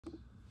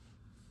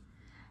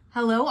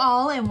Hello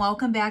all and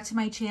welcome back to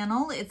my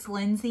channel. It's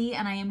Lindsay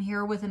and I am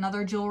here with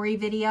another jewelry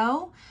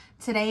video.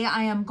 Today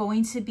I am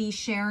going to be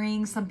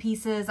sharing some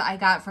pieces I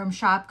got from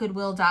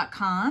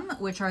shopgoodwill.com,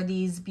 which are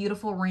these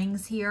beautiful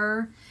rings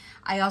here.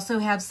 I also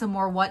have some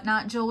more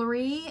whatnot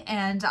jewelry,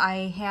 and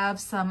I have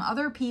some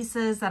other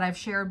pieces that I've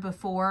shared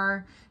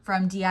before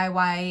from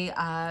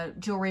DIY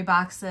jewelry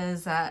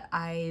boxes that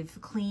I've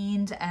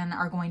cleaned and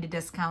are going to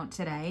discount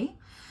today.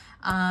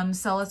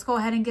 So let's go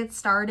ahead and get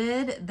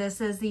started. This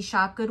is the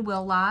Shop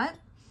Goodwill lot.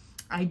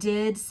 I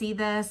did see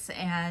this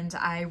and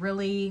I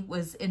really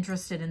was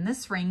interested in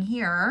this ring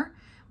here,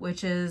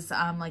 which is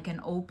like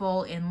an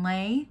opal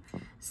inlay.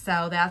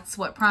 So that's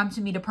what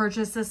prompted me to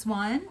purchase this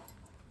one.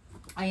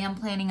 I am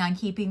planning on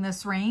keeping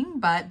this ring,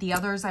 but the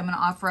others I'm going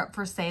to offer up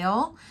for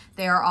sale.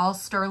 They are all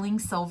sterling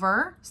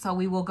silver, so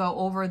we will go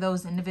over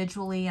those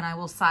individually and I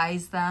will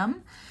size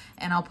them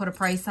and I'll put a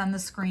price on the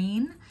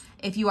screen.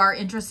 If you are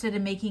interested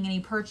in making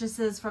any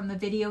purchases from the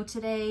video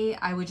today,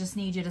 I would just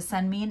need you to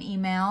send me an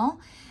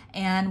email,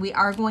 and we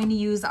are going to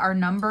use our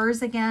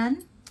numbers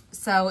again.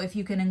 So if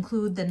you can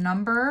include the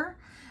number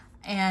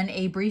and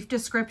a brief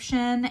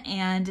description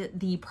and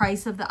the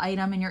price of the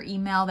item in your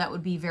email, that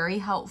would be very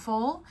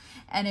helpful.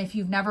 And if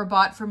you've never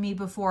bought from me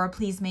before,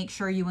 please make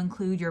sure you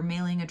include your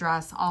mailing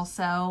address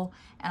also,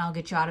 and I'll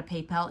get you out a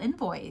PayPal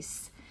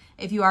invoice.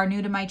 If you are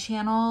new to my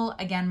channel,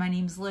 again, my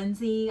name's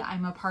Lindsay.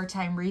 I'm a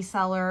part-time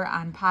reseller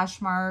on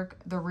Poshmark,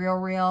 The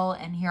Real,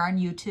 and here on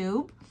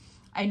YouTube.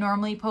 I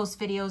normally post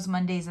videos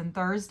Mondays and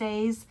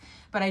Thursdays,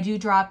 but I do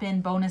drop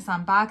in bonus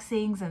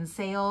unboxings and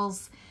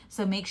sales.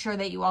 So make sure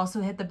that you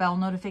also hit the bell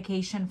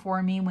notification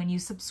for me when you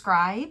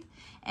subscribe.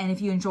 And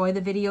if you enjoy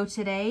the video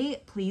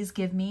today, please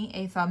give me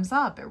a thumbs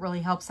up. It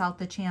really helps out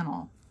the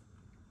channel.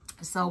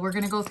 So we're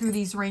going to go through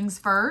these rings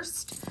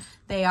first.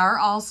 They are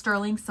all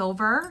sterling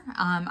silver.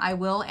 I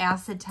will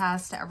acid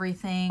test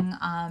everything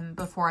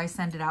before I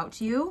send it out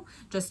to you,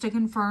 just to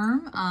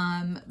confirm,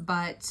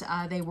 but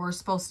they were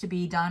supposed to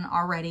be done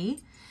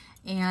already.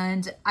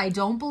 And I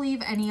don't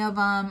believe any of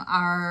them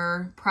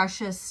are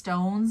precious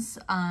stones.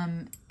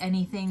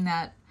 Anything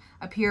that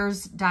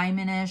appears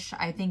diamondish,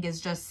 I think, is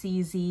just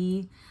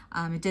CZ.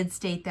 It did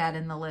state that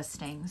in the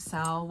listing.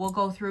 So we'll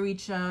go through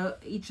each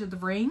of the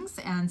rings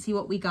and see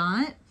what we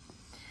got.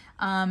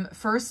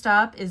 First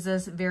up is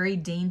this very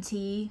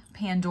dainty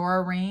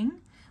Pandora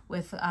ring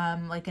with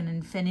like an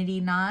infinity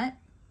knot.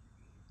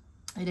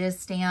 It is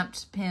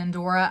stamped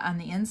Pandora on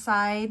the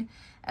inside,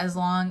 as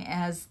well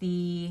as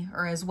the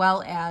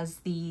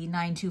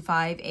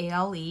 925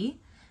 ALE.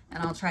 And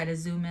I'll try to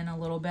zoom in a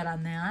little bit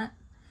on that.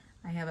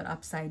 I have it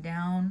upside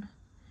down.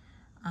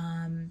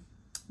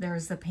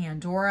 There's the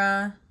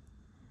Pandora.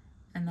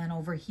 And then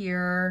over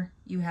here,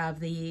 you have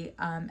the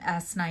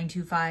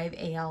S925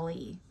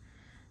 ALE.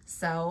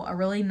 So a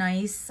really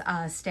nice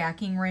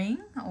stacking ring,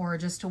 or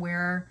just to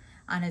wear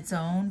on its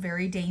own,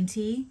 very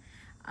dainty.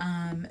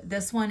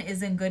 This one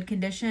is in good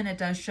condition. It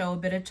does show a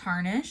bit of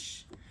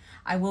tarnish.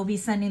 I will be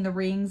sending the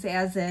rings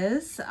as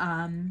is,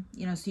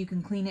 you know, so you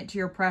can clean it to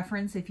your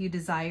preference if you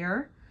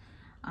desire.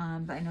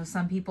 But I know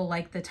some people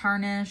like the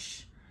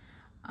tarnish.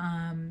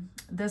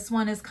 This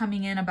one is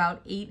coming in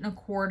about 8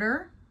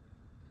 1/4.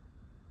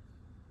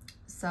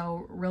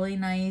 So really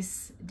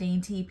nice,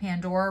 dainty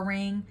Pandora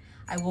ring.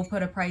 I will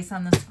put a price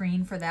on the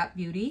screen for that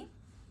beauty.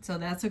 So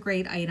that's a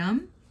great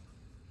item.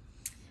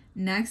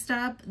 Next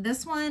up,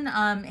 this one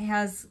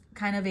has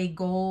kind of a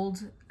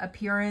gold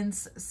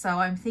appearance. So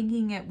I'm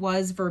thinking it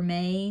was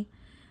vermeil,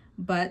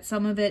 but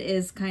some of it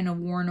is kind of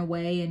worn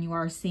away and you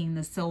are seeing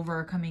the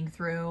silver coming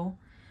through.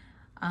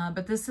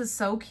 But this is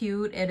so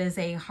cute. It is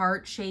a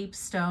heart-shaped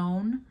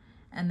stone,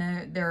 and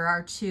there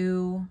are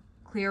 2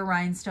 clear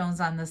rhinestones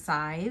on the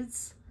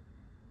sides.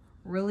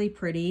 Really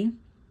pretty.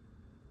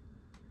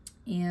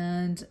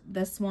 And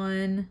this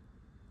one,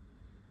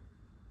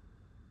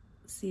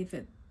 let's see if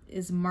it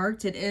is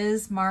marked. It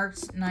is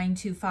marked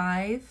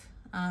 925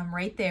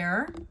 right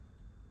there.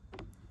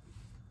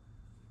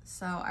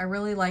 So I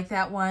really like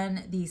that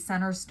one. The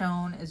center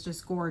stone is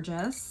just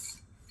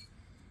gorgeous.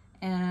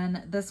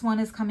 And this one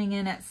is coming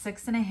in at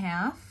 6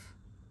 1/2.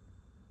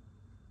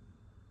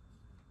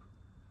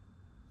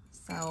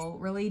 So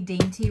really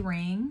dainty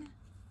ring.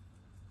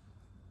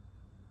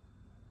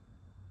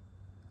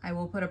 I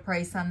will put a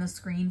price on the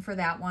screen for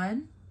that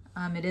one.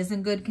 It is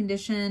in good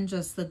condition,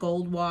 just the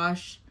gold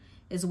wash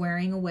is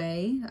wearing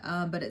away,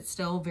 but it's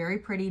still very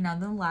pretty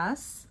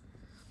nonetheless.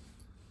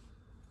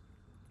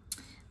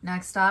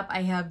 Next up,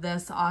 I have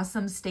this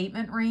awesome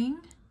statement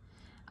ring.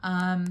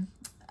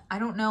 I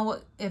don't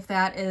know if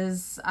that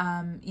is,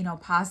 you know,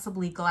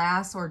 possibly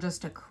glass or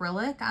just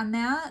acrylic on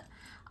that,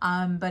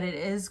 but it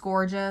is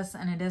gorgeous,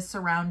 and it is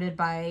surrounded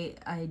by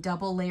a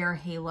double layer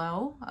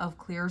halo of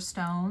clear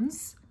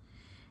stones.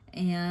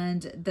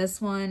 And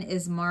this one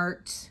is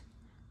marked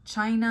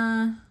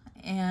China,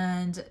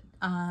 and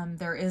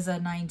there is a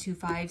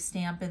 925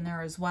 stamp in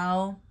there as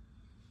well.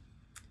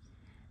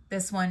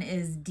 This one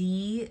is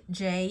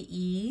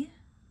DJE,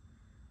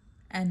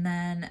 and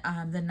then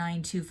the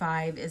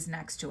 925 is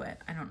next to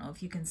it. I don't know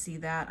if you can see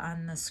that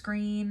on the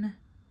screen.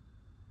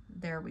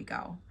 There we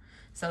go.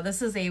 So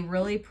this is a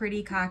really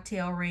pretty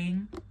cocktail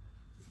ring.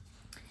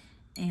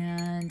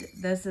 And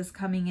this is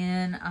coming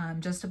in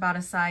just about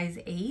a size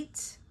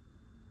 8.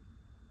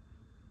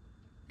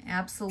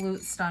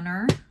 Absolute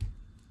stunner.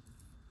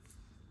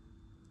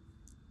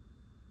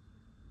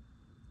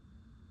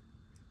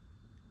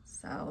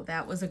 So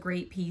that was a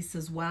great piece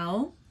as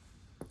well.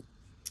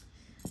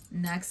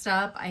 Next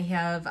up, I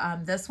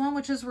have this one,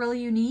 which is really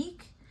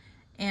unique.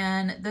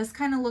 And this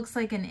kind of looks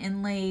like an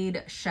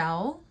inlaid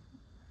shell.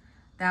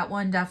 That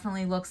one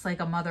definitely looks like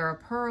a mother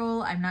of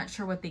pearl. I'm not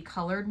sure what the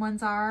colored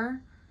ones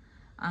are.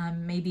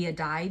 Maybe a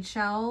dyed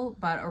shell,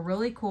 but a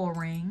really cool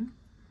ring.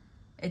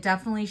 It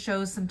definitely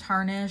shows some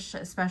tarnish,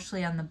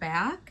 especially on the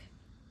back.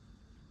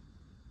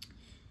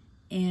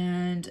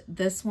 And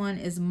this one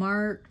is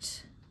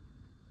marked.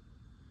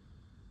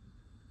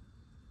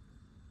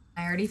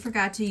 I already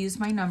forgot to use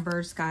my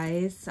numbers,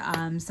 guys.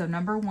 So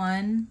number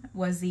 1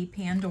 was the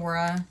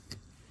Pandora.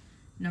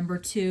 Number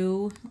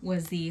 2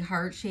 was the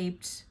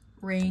heart-shaped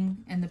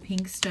ring and the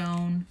pink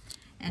stone.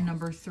 And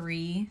number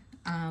 3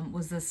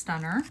 was the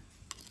stunner.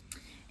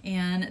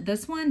 And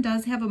this one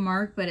does have a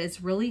mark, but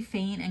it's really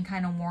faint and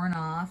kind of worn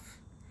off.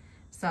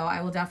 So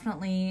I will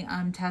definitely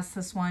test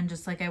this one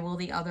just like I will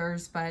the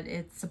others, but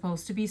it's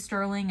supposed to be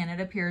sterling and it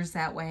appears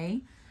that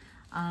way.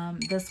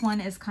 This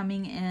one is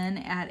coming in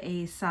at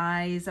a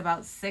size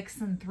about 6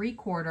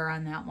 3/4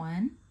 on that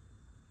one.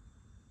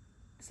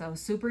 So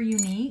super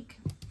unique.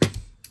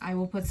 I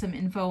will put some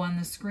info on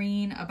the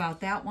screen about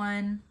that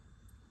one.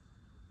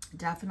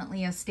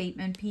 Definitely a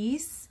statement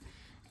piece.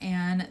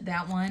 And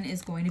that one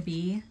is going to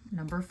be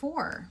number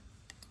 4.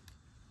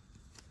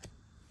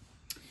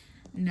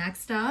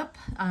 Next up,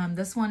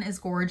 this one is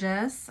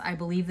gorgeous. I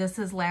believe this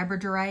is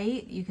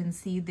labradorite. You can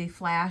see the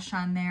flash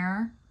on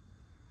there.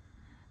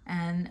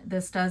 And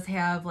this does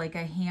have like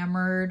a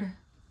hammered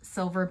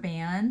silver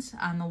band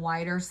on the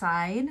wider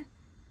side.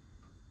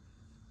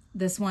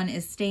 This one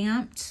is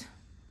stamped.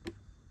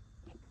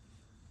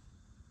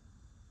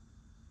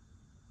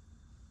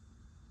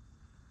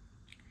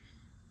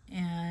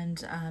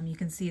 And you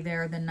can see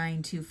there the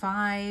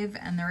 925,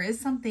 and there is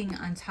something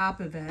on top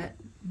of it.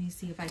 Let me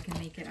see if I can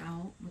make it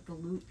out with the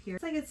loop here.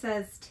 Looks like it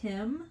says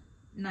Tim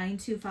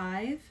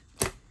 925.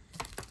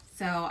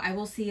 So I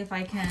will see if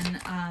I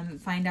can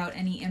find out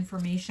any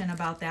information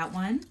about that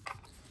one.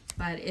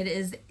 But it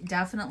is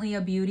definitely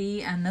a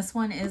beauty, and this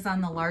one is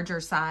on the larger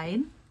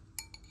side.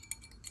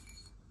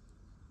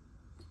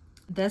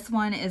 This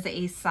one is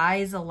a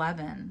size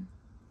 11.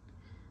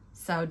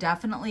 So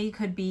definitely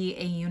could be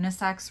a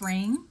unisex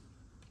ring.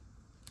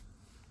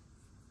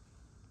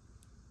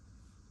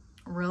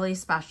 Really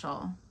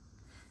special.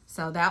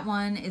 So that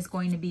one is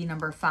going to be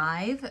number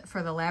 5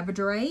 for the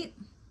labradorite.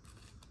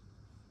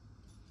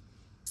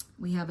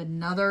 We have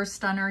another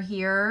stunner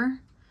here.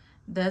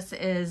 This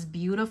is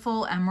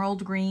beautiful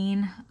emerald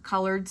green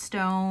colored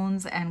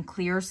stones and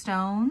clear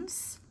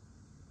stones.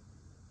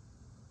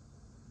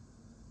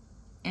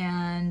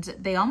 And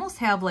they almost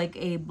have like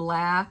a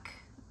black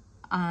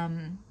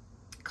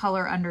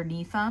color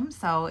underneath them.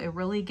 So it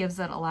really gives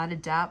it a lot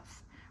of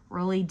depth,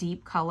 really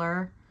deep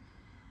color.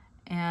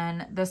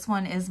 And this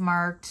one is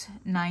marked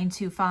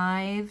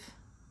 925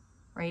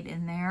 right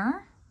in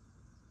there.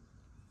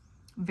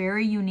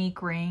 Very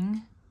unique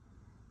ring.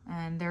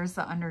 And there's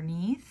the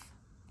underneath.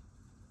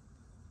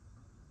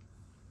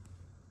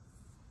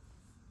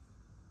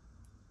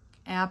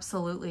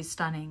 Absolutely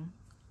stunning.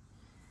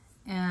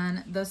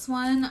 And this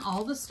one,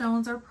 all the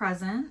stones are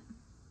present,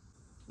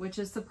 which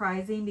is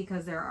surprising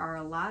because there are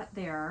a lot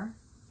there.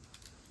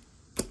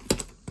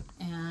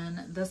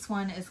 And this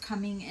one is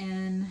coming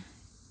in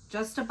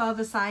just above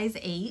a size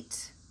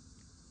 8.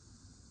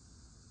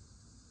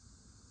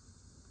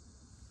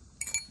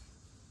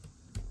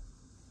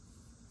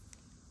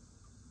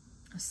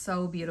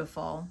 So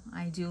beautiful.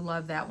 I do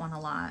love that one a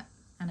lot.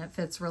 And it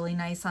fits really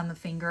nice on the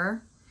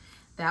finger.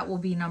 That will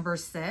be number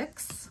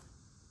 6.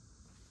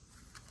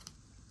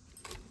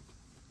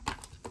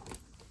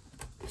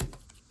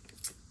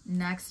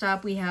 Next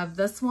up, we have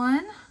this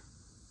one.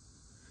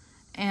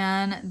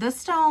 And this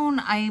stone,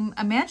 I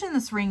imagine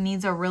this ring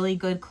needs a really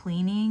good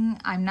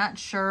cleaning. I'm not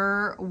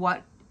sure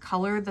what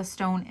color the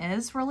stone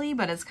is really,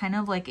 but it's kind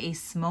of like a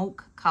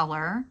smoke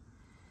color.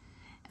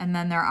 And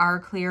then there are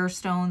clear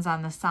stones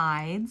on the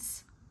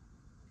sides.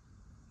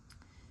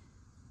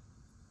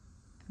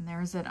 And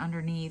there's it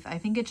underneath. I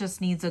think it just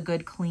needs a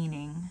good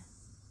cleaning.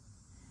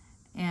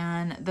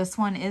 And this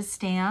one is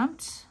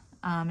stamped.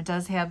 It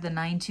does have the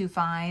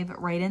 925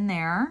 right in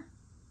there.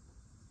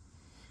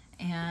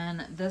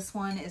 And this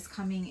one is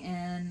coming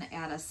in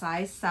at a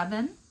size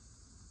 7.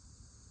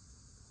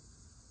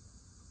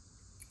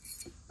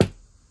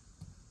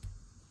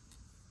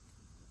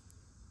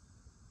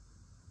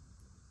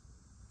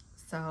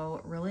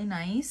 So really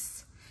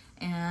nice.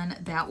 And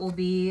that will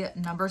be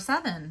number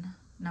 7.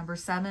 Number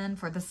 7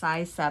 for the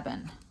size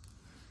 7.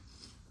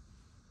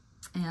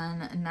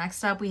 And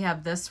next up we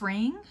have this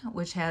ring,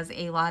 which has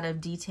a lot of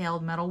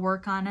detailed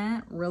metalwork on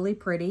it. Really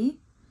pretty.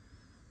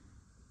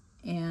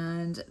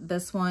 And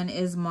this one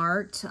is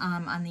marked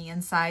on the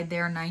inside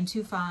there,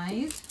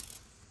 925.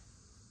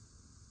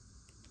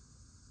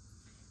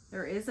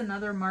 There is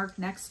another mark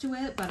next to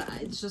it, but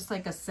it's just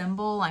like a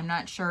symbol. I'm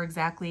not sure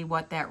exactly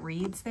what that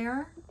reads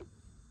there.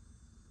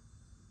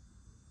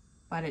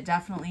 But it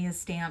definitely is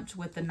stamped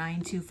with the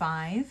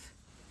 925.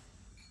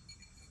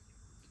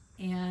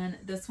 And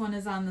this one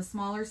is on the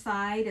smaller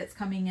side. It's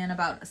coming in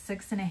about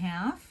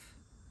 6.5.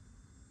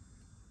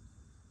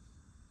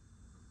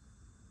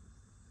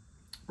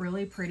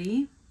 Really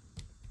pretty.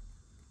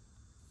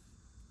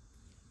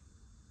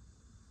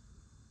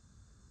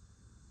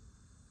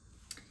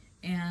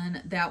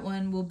 And that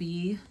one will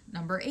be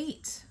number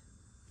 8.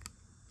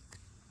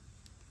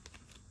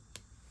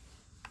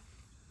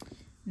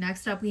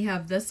 Next up we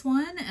have this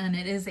one, and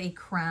it is a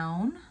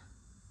crown.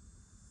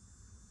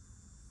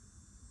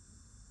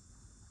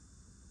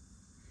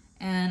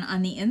 And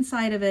on the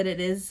inside of it, it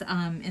is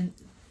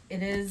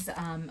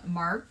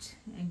marked,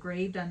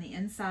 engraved on the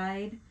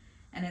inside,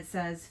 and it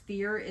says,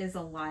 "Fear is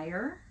a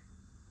liar."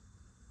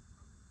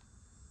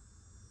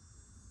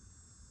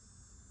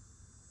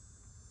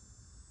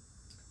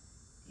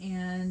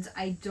 And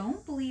I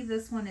don't believe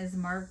this one is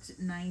marked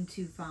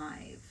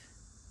 925.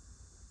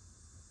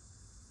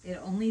 It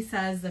only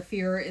says the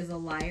fear is a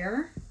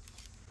liar.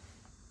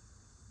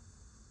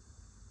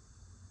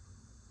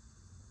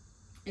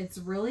 It's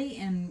really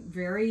in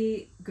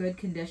very good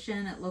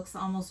condition. It looks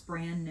almost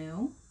brand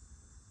new.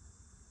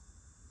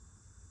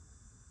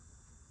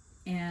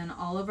 And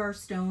all of our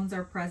stones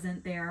are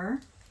present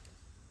there.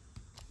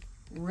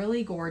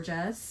 Really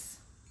gorgeous.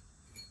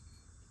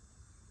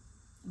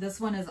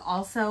 This one is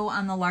also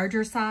on the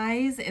larger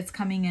size. It's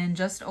coming in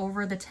just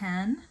over the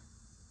 10.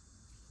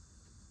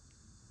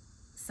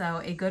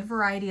 So a good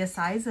variety of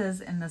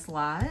sizes in this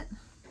lot.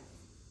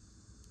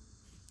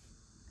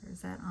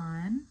 There's that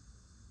on.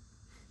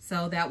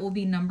 So that will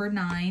be number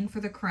 9 for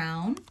the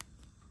crown.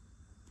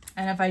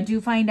 And if I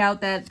do find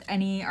out that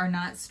any are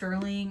not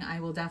sterling, I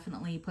will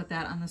definitely put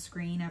that on the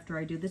screen after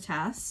I do the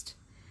test.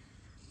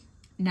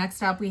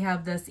 Next up, we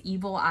have this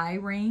evil eye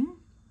ring.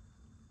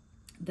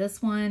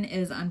 This one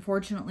is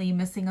unfortunately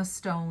missing a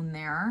stone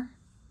there,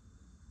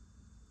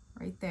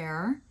 right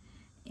there.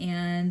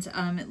 And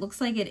it looks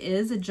like it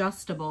is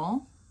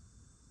adjustable.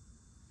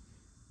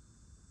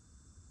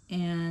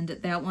 And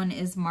that one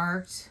is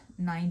marked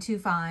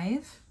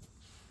 925.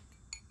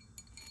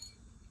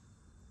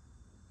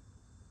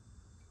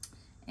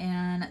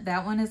 And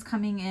that one is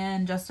coming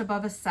in just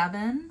above a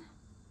 7.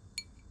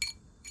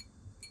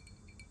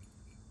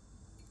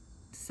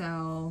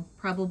 So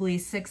probably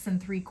 6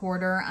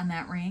 3/4 on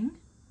that ring.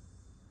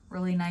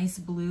 Really nice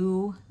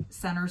blue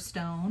center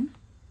stone.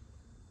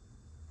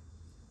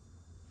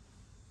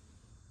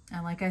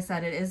 And like I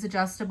said, it is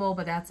adjustable,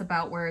 but that's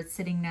about where it's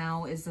sitting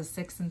now, is the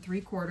 6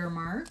 3/4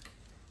 mark.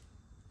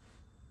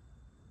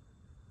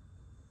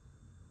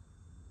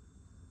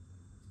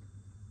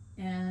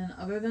 And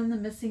other than the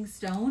missing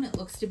stone, it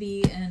looks to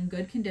be in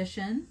good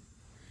condition.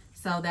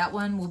 So that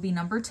one will be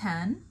number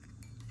 10.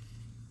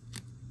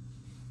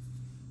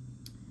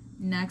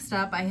 Next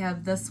up, I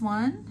have this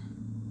one.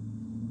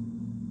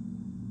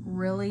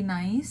 Really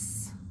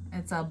nice.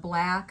 It's a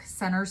black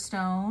center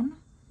stone.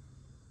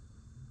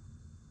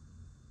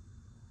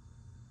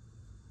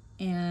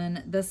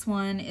 And this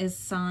one is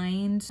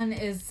signed.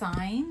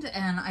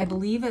 And I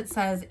believe it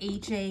says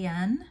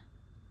HAN.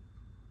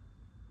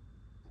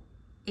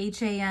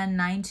 HAN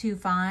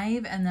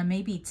 925, and then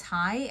maybe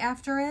Thai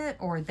after it,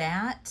 or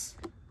that.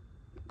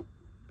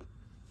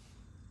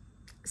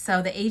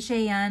 So the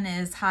HAN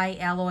is high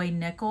alloy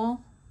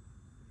nickel,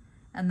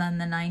 and then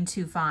the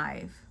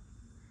 925.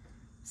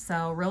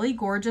 So really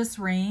gorgeous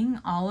ring.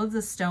 All of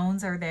the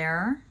stones are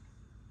there.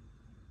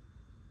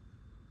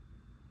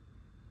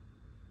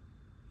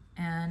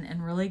 And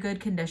in really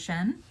good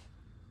condition.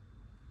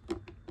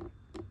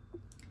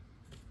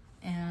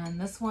 And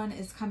this one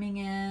is coming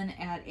in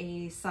at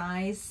a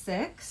size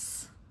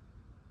 6.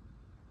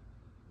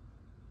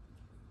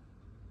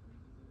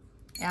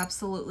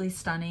 Absolutely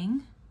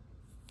stunning.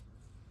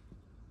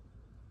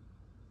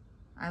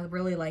 I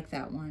really like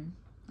that one.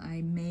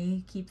 I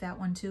may keep that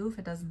one too if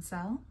it doesn't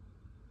sell.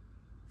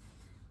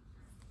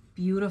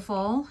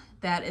 Beautiful.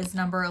 That is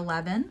number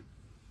 11.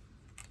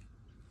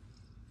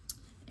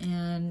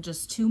 And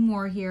just 2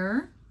 more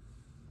here.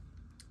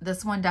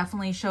 This one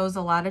definitely shows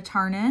a lot of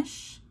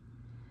tarnish.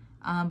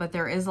 But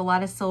there is a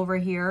lot of silver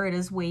here. It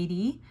is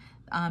weighty.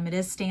 It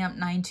is stamped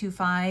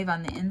 925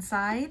 on the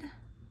inside.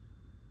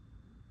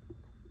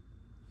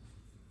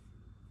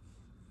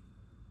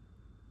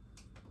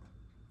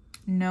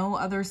 No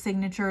other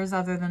signatures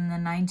other than the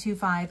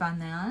 925 on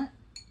that.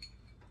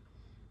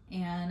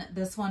 And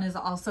this one is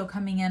also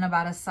coming in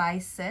about a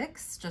size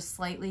 6, just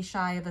slightly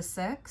shy of a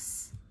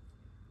 6.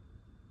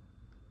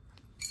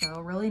 So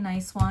really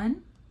nice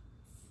one.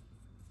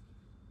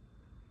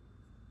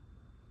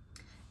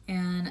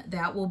 And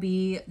that will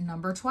be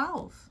number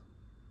 12.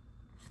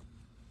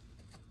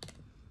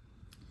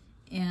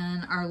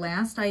 And our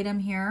last item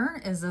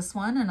here is this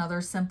one,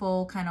 another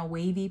simple kind of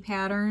wavy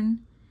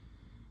pattern.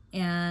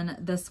 And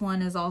this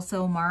one is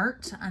also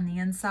marked on the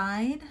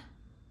inside,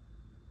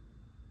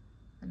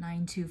 the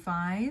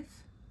 925.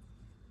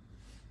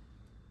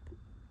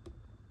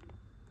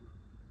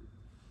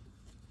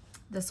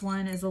 This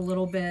one is a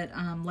little bit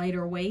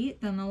lighter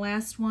weight than the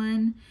last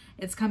one.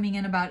 It's coming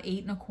in about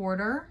 8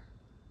 1/4.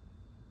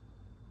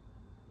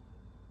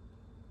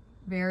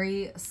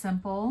 Very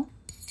simple.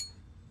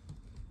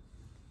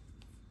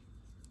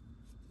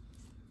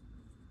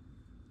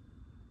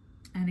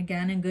 And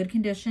again, in good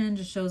condition,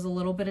 just shows a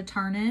little bit of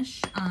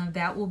tarnish.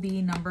 That will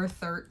be number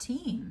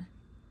 13.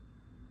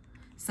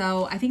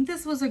 So I think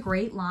this was a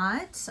great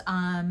lot.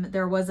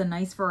 There was a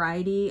nice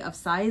variety of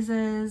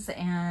sizes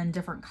and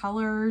different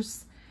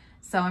colors.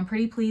 So I'm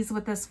pretty pleased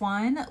with this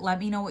one. Let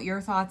me know what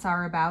your thoughts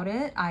are about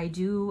it. I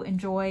do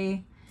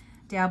enjoy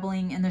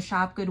dabbling in the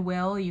Shop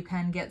Goodwill. You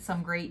can get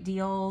some great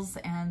deals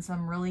and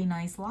some really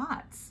nice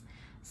lots.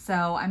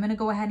 So I'm going to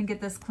go ahead and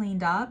get this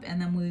cleaned up, and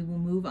then we will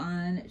move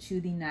on to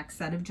the next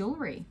set of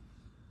jewelry.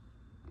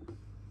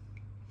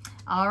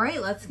 All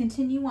right, let's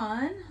continue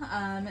on.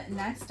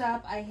 Next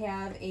up, I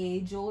have a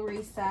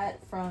jewelry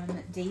set from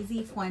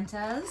Daisy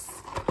Fuentes.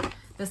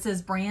 This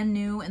is brand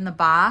new in the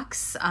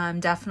box,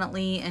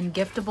 definitely in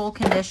giftable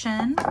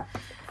condition.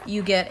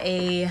 You get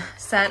a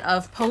set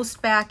of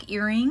post back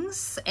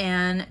earrings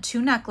and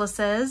 2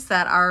 necklaces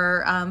that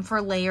are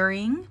for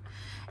layering.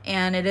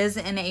 And it is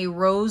in a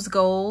rose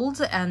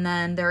gold, and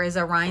then there is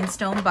a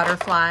rhinestone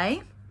butterfly.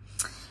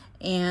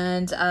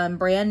 And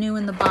brand new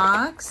in the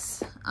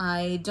box.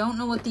 I don't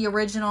know what the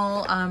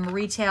original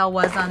retail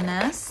was on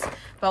this,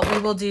 but we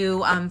will do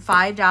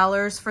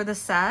 $5 for the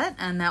set,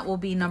 and that will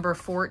be number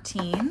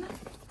 14.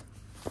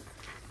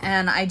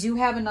 And I do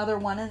have another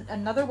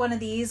one of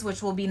these,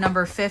 which will be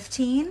number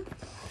 15.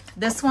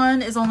 This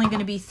one is only going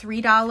to be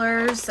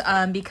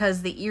 $3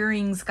 because the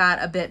earrings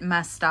got a bit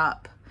messed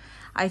up.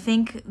 I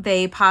think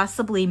they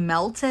possibly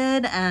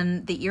melted,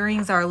 and the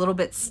earrings are a little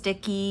bit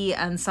sticky,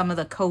 and some of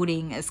the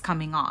coating is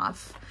coming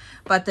off.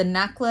 But the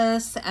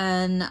necklace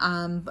and,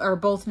 or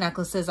both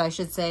necklaces, I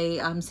should say,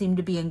 seem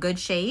to be in good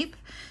shape.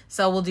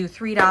 So we'll do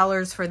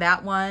 $3 for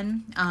that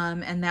one,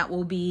 and that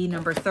will be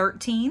number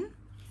 13.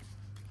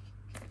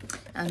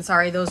 And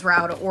sorry, those were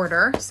out of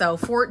order. So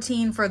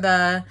 14 for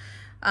the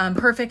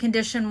perfect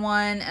condition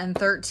one, and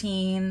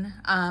 13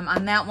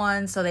 on that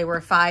one. So they were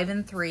 5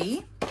 and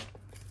 3.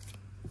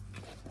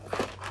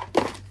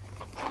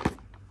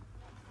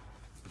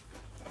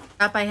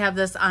 Up, I have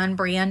this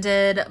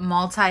unbranded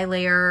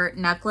multi-layer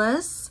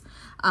necklace,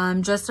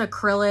 just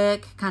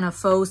acrylic, kind of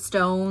faux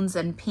stones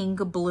and pink,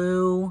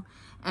 blue,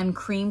 and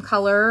cream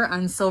color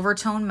on silver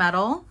tone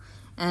metal.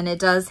 And it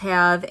does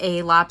have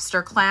a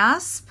lobster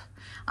clasp.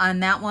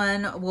 On that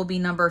one will be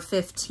number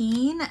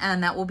 15,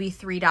 and that will be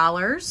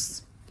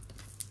 $3.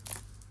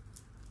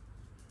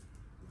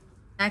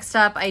 Next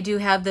up, I do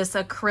have this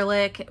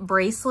acrylic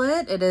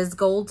bracelet. It is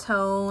gold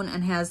tone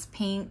and has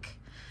pink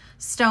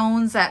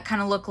stones that kind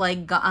of look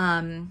like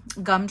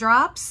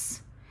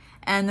gumdrops.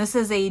 And this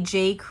is a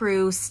J.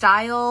 Crew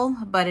style,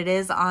 but it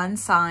is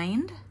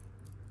unsigned.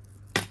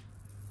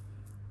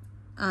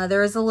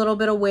 There is a little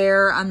bit of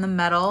wear on the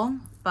metal,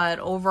 but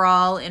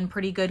overall in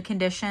pretty good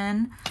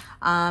condition.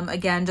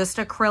 Again, just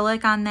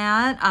acrylic on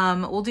that.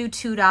 We'll do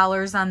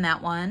 $2 on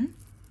that one.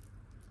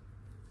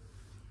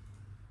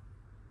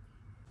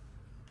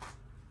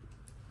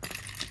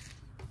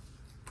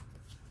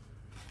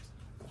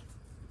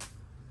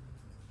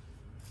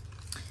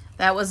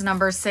 That was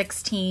number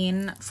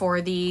 16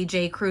 for the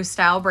J. Crew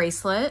style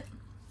bracelet.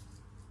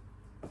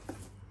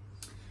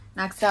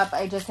 Next up,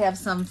 I just have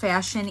some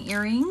fashion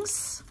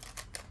earrings.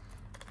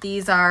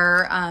 These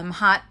are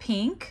hot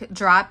pink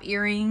drop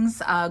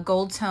earrings,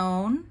 gold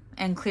tone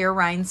and clear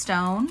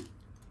rhinestone.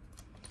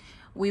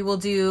 We will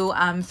do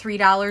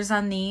 $3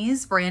 on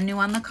these, brand new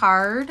on the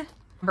card.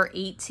 Number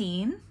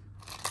 18.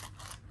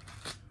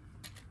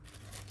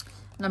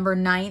 Number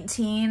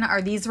 19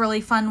 are these really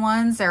fun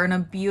ones. They're in a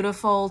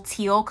beautiful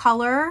teal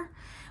color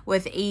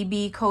with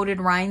AB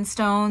coated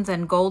rhinestones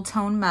and gold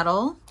tone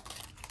metal.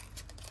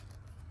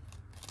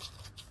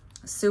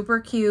 Super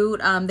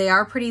cute. They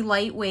are pretty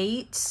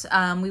lightweight.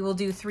 We will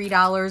do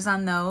 $3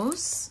 on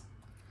those.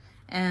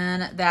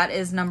 And that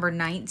is number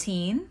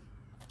 19.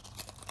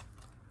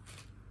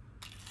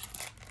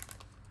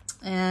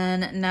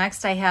 And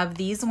next I have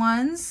these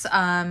ones,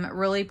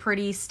 really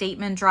pretty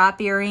statement drop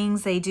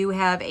earrings. They do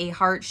have a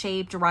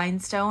heart-shaped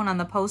rhinestone on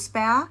the post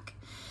back,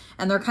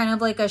 and they're kind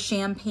of like a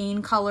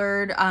champagne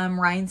colored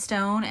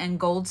rhinestone and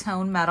gold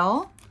tone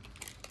metal.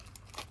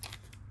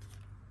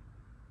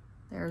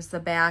 There's the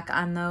back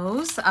on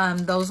those.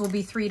 Those will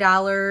be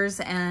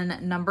 $3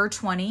 and number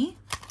 20.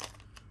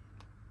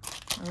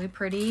 Really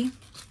pretty.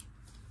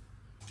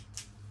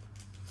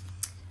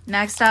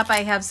 Next up,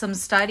 I have some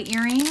stud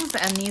earrings,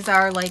 and these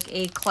are like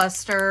a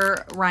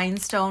cluster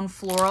rhinestone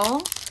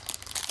floral,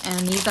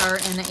 and these are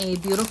in a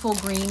beautiful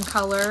green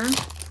color,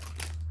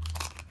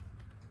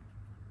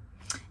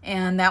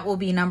 and that will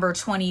be number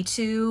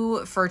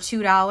 22 for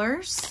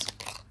 $2.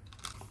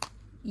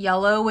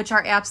 Yellow, which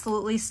are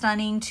absolutely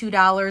stunning,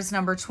 $2,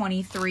 number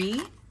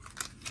 23.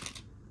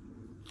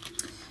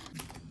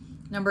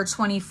 Number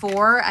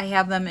 24, I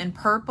have them in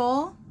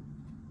purple.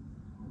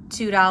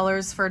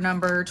 $2 for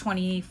number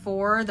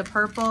 24, the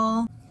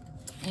purple.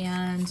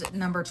 And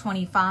number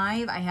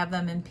 25, I have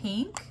them in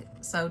pink.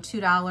 So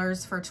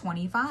 $2 for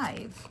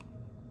 25.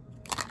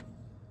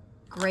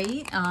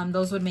 Great.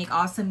 Those would make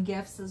awesome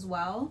gifts as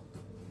well.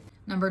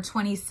 Number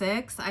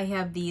 26, I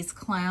have these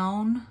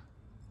clown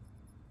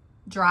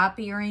drop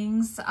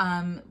earrings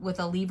with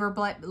a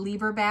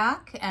lever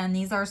back, and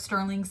these are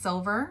sterling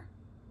silver.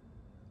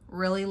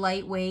 Really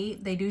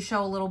lightweight. They do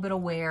show a little bit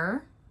of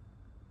wear,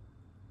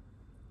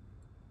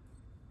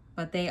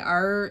 but they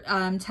are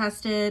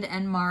tested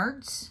and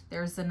marked.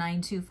 There's the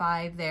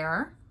 925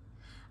 there.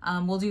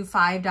 We'll do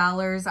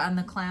 $5 on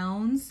the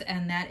clowns,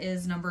 and that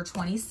is number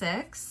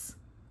 26.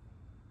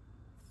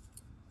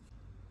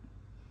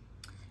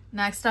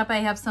 Next up, I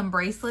have some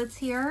bracelets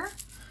here.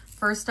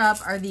 First up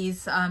are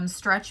these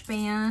stretch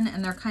band,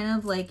 and they're kind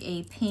of like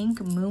a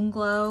pink moon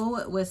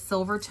glow with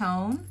silver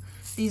tone.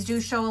 These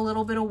do show a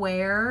little bit of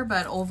wear,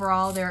 but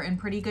overall they're in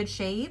pretty good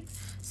shape.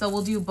 So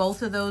we'll do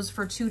both of those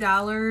for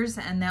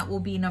 $2, and that will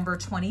be number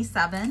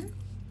 27.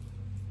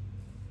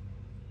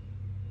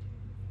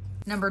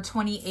 Number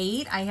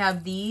 28, I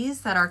have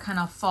these that are kind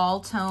of fall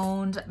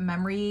toned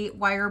memory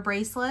wire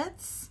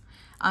bracelets.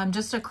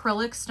 Just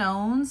acrylic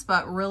stones,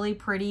 but really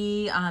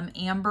pretty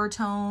amber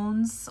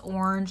tones,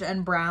 orange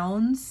and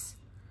browns.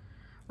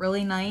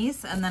 Really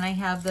nice. And then I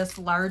have this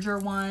larger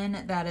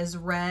one that is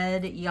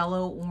red,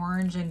 yellow,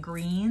 orange, and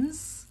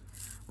greens.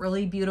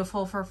 Really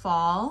beautiful for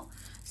fall.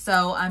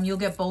 So you'll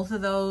get both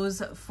of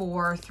those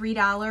for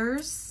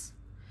 $3,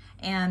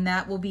 and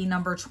that will be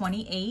number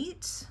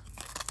 28.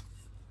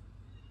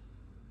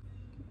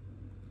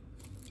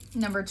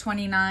 Number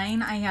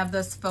 29, I have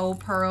this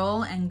faux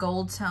pearl and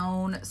gold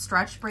tone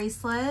stretch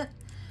bracelet,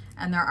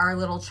 and there are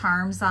little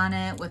charms on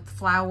it with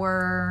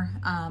flower,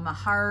 a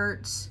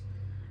heart,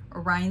 a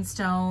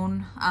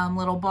rhinestone,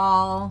 little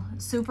ball,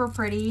 super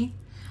pretty.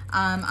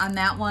 On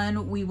that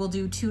one, we will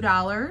do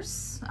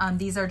 $2.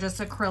 These are just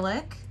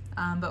acrylic,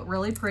 but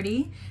really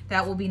pretty.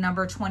 That will be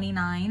number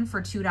 29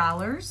 for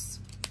 $2.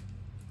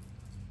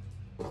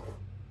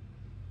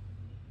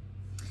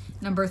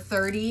 Number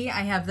 30,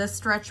 I have this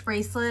stretch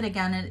bracelet.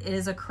 Again, it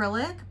is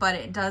acrylic, but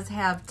it does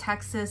have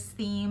Texas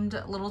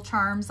themed little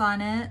charms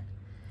on it.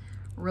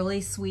 Really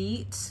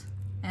sweet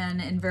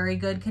and in very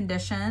good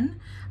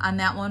condition. On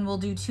that one, we'll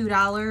do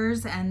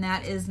 $2, and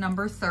that is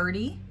number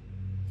 30.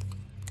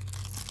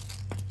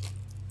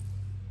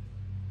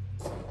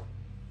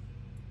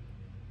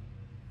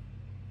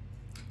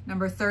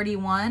 Number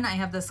 31, I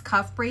have this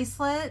cuff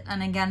bracelet,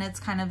 and again,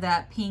 it's kind of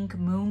that pink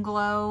moon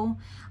glow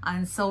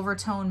on silver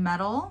tone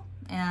metal.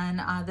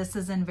 And this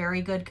is in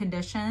very good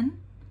condition,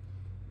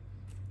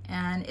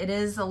 and it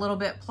is a little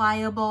bit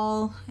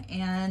pliable,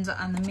 and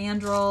on the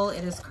mandrel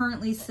it is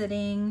currently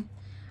sitting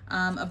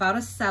about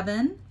a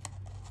 7,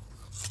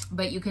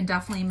 but you can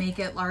definitely make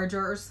it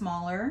larger or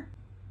smaller.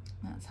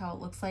 That's how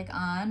it looks like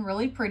on.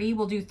 Really pretty.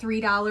 We'll do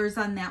 $3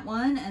 on that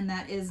one, and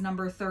that is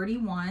number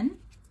 31.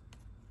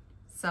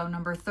 So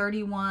number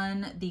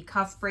 31, the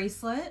cuff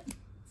bracelet.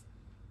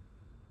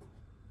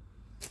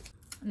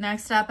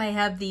 Next up, I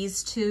have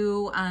these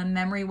two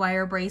memory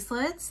wire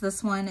bracelets.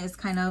 This one is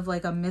kind of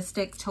like a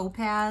mystic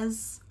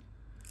topaz,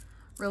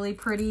 really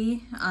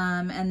pretty.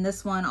 And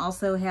this one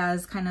also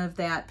has kind of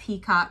that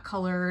peacock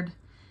colored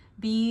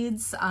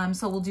beads.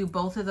 So we'll do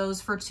both of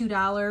those for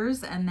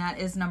 $2, and that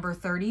is number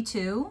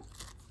 32.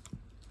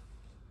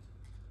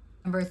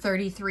 Number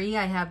 33,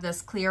 I have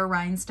this clear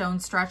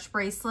rhinestone stretch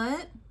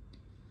bracelet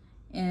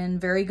in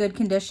very good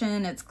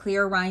condition. It's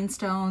clear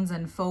rhinestones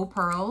and faux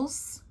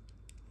pearls,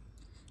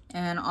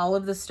 and all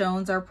of the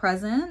stones are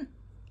present.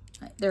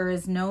 There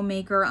is no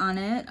maker on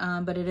it,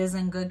 but it is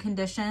in good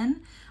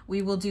condition.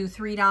 We will do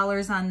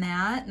 $3 on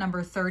that,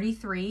 number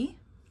 33.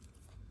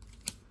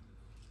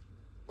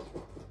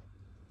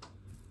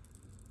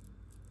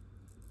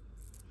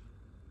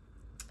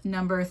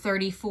 Number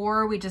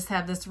 34, we just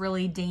have this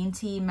really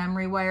dainty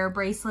memory wire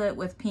bracelet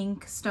with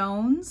pink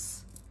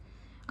stones.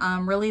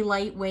 Really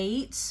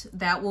lightweight.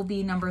 That will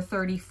be number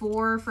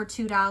 34 for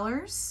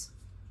 $2.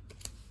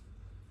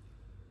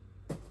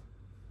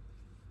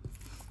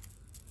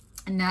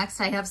 Next,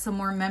 I have some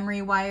more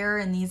memory wire,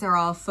 and these are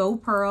all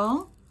faux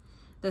pearl.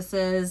 This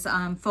is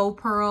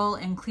faux pearl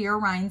and clear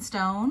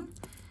rhinestone,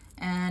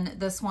 and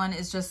this one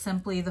is just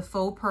simply the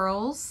faux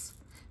pearls.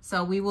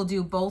 So we will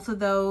do both of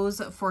those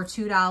for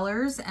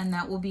 $2, and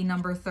that will be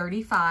number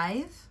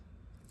 35.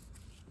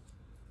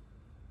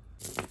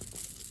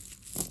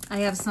 I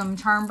have some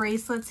charm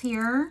bracelets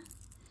here,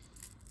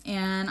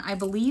 and I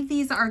believe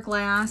these are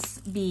glass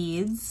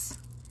beads.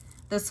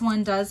 This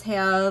one does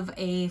have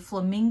a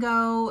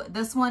flamingo.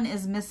 This one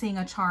is missing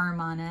a charm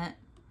on it,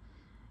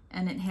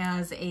 and it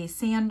has a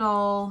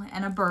sandal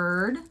and a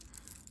bird.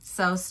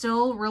 So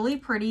still really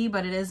pretty,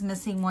 but it is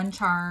missing one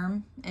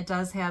charm. It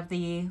does have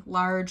the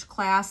large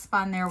clasp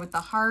on there with the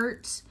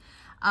heart.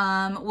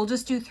 We'll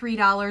just do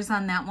 $3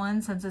 on that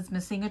one since it's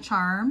missing a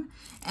charm,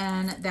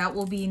 and that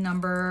will be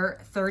number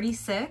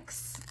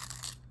 36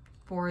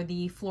 for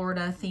the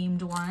Florida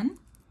themed one.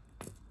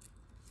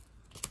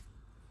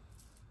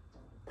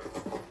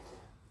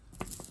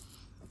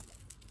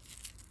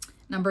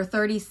 Number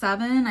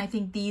 37, I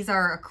think these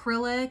are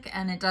acrylic,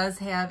 and it does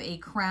have a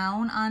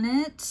crown on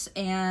it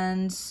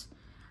and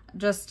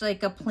just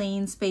like a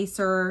plain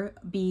spacer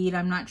bead.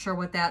 I'm not sure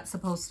what that's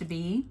supposed to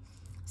be.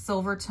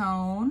 Silver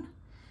tone.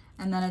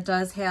 And then it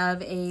does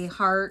have a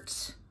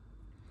heart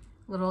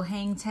little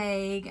hang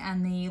tag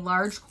and the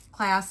large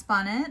clasp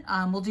on it.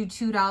 We'll do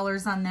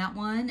 $2 on that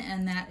one,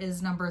 and that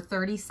is number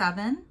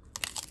 37.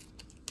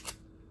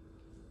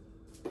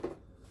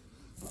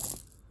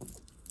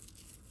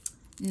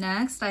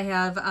 Next, I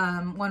have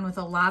one with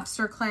a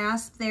lobster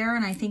clasp there,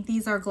 and I think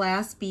these are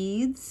glass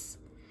beads.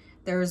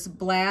 There's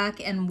black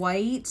and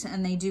white,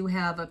 and they do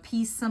have a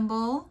peace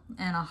symbol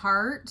and a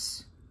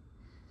heart,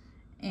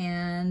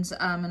 and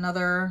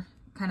another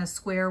kind of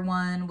square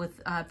one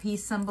with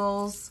peace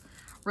symbols.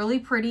 Really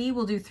pretty.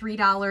 We'll do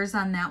 $3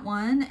 on that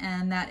one,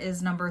 and that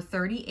is number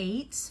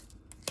 38.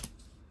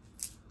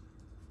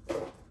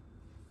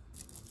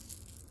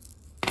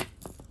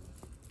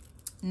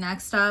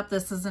 Next up,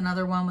 this is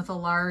another one with a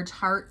large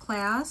heart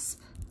clasp.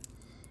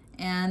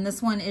 And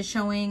this one is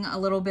showing a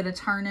little bit of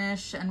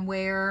tarnish and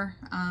wear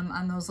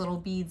on those little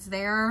beads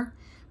there.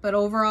 But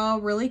overall,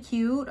 really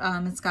cute.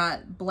 It's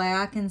got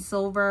black and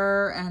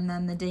silver and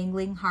then the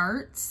dangling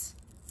hearts.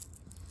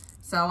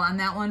 So on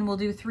that one, we'll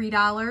do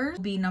 $3.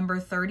 It'll be number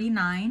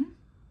 39.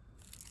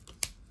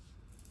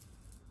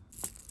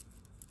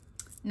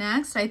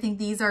 Next, I think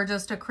these are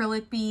just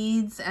acrylic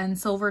beads and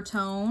silver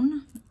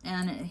tone.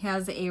 And it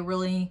has a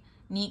really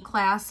neat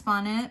clasp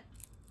on it.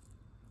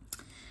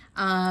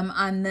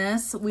 On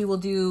this, we will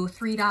do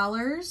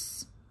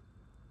 $3.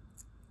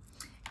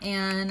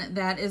 And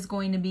that is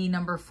going to be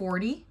number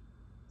 40.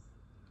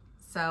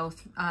 So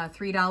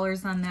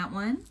 $3 on that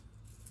one.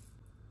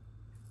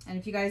 And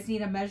if you guys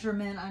need a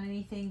measurement on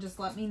anything, just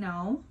let me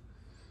know.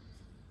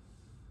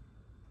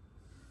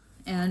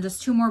 And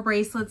just two more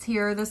bracelets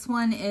here. This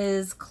one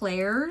is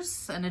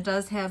Claire's, and it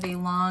does have a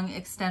long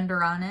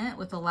extender on it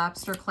with a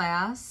lobster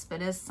clasp.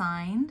 It is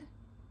signed.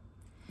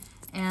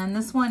 And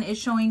this one is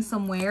showing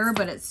some wear,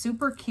 but it's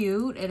super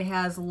cute. It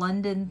has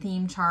London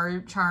themed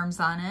charms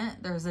on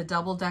it. There's a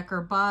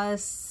double-decker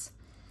bus.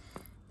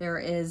 There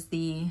is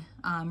the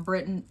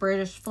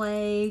British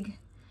flag,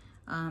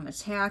 a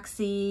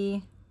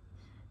taxi,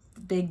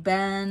 Big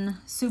Ben,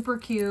 super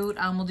cute.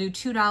 We'll do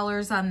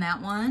 $2 on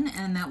that one,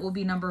 and that will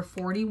be number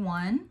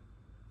 41.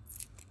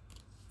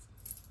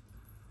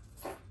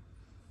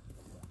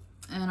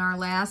 And our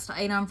last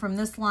item from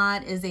this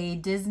lot is a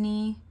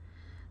Disney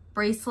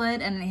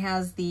bracelet, and it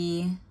has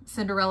the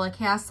Cinderella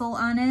Castle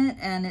on it,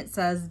 and it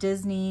says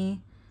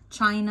Disney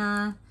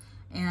China,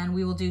 and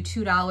we will do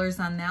 $2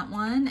 on that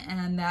one,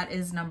 and that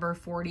is number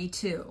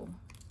 42.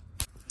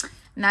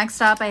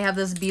 Next up, I have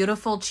this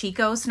beautiful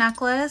Chico's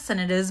necklace, and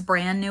it is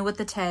brand new with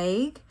the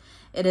tag.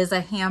 It is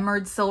a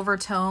hammered silver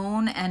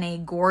tone and a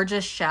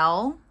gorgeous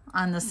shell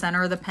on the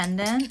center of the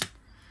pendant.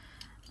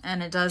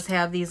 And it does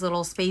have these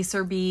little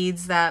spacer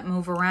beads that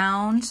move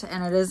around,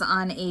 and it is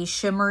on a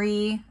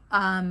shimmery,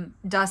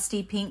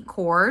 dusty pink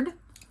cord.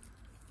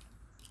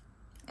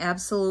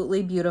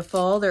 Absolutely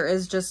beautiful. There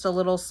is just a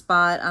little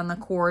spot on the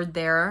cord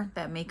there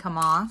that may come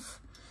off.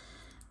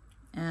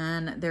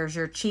 And there's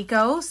your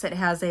Chico's. It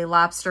has a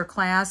lobster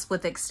clasp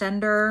with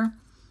extender,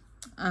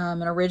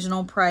 an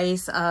original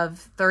price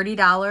of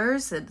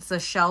 $30. It's a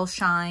shell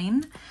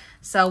shine.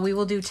 So we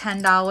will do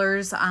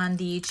 $10 on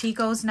the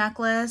Chico's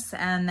necklace,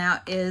 and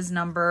that is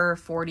number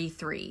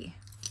 43.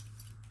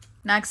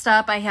 Next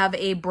up, I have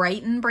a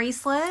Brighton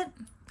bracelet.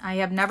 I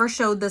have never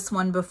showed this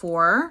one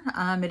before.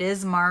 It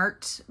is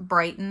marked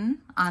Brighton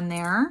on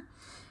there,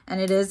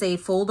 and it is a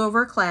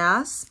fold-over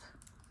clasp.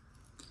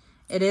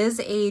 It is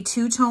a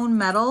two-tone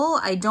metal.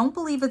 I don't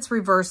believe it's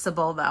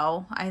reversible,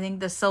 though. I think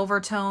the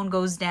silver tone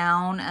goes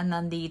down, and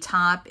then the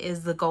top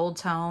is the gold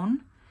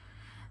tone.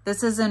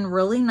 This is in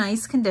really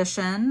nice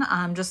condition,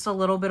 just a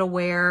little bit of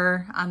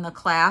wear on the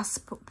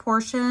clasp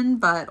portion,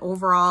 but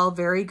overall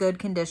very good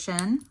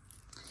condition.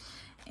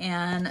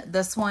 And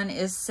this one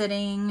is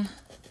sitting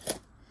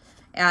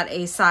at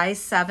a size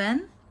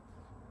 7.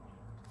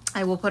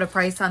 I will put a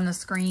price on the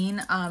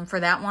screen for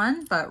that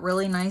one, but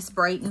really nice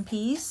Brighton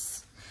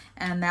piece.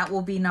 And that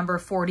will be number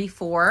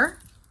 44.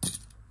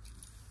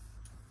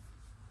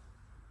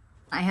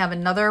 I have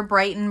another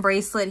Brighton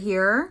bracelet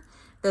here.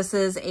 This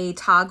is a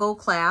toggle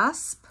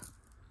clasp.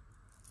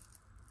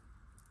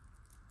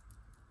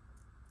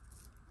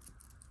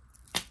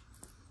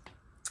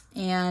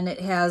 And it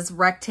has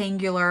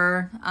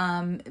rectangular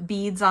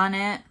beads on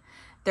it.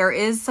 There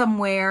is some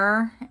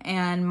wear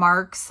and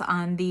marks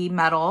on the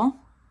metal.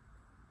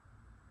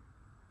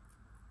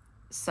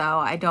 So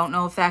I don't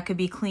know if that could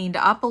be cleaned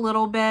up a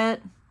little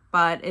bit,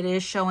 but it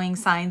is showing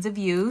signs of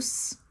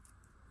use.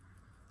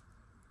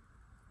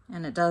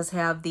 And it does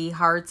have the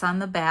hearts on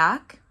the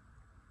back.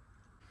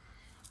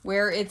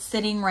 Where it's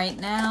sitting right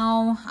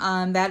now,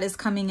 that is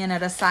coming in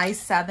at a size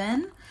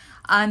 7.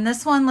 On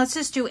this one, let's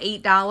just do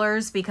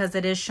 $8 because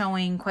it is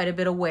showing quite a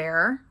bit of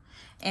wear.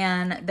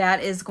 And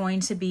that is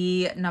going to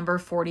be number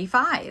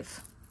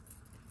 45.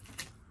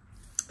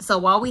 So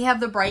while we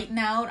have the Brighton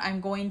out, I'm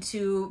going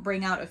to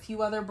bring out a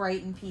few other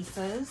Brighton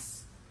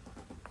pieces.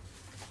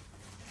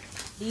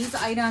 These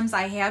items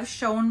I have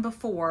shown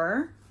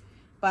before,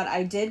 but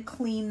I did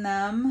clean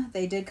them.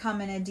 They did come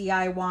in a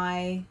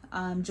DIY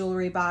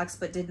jewelry box,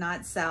 but did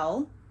not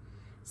sell.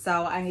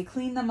 So I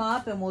cleaned them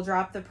up, and we'll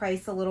drop the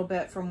price a little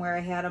bit from where I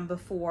had them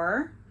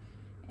before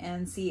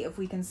and see if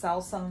we can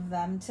sell some of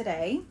them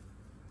today.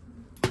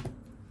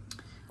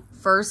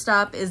 First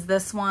up is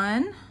this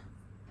one,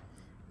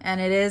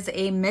 and it is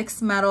a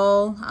mixed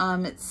metal.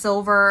 It's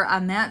silver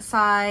on that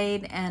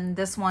side, and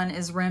this one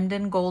is rimmed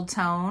in gold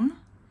tone.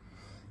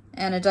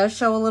 And it does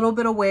show a little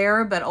bit of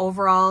wear, but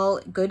overall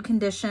good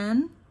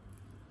condition.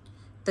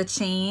 The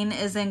chain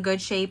is in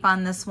good shape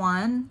on this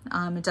one.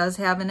 It does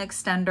have an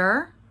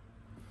extender.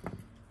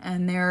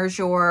 And there's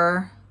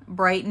your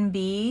Brighton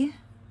B.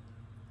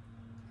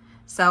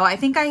 So I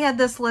think I had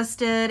this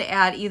listed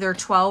at either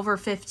 12 or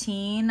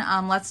 15.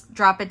 Let's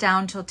drop it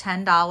down to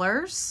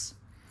 $10.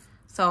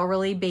 So a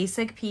really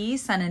basic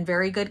piece and in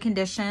very good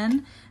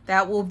condition.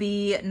 That will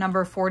be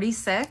number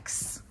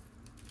 46.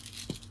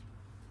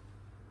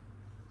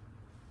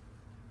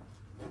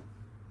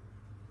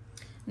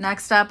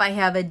 Next up, I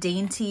have a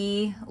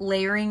dainty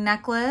layering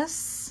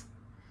necklace.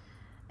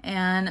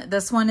 And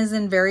this one is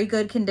in very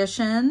good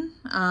condition.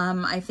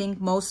 I think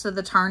most of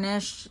the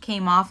tarnish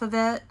came off of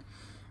it.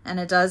 And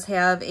it does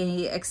have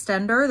a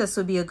extender. This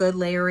would be a good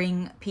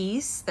layering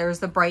piece. There's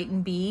the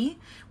Brighton B.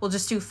 We'll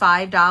just do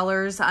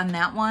 $5 on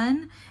that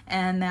one.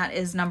 And that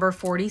is number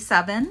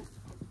 47.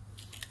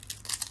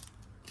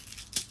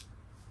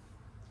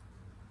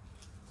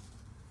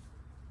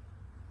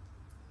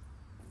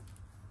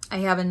 I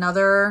have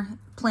another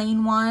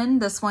plain one.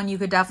 This one you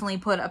could definitely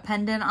put a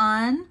pendant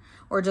on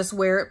or just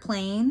wear it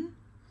plain.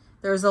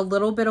 There's a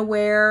little bit of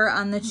wear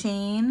on the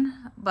chain,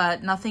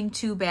 but nothing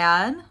too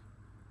bad.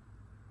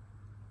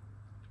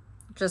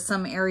 Just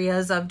some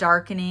areas of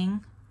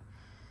darkening.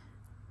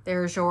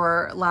 There's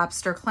your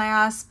lobster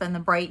clasp and the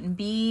Brighton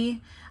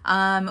B.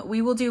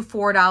 We will do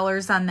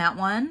 $4 on that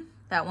one.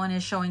 That one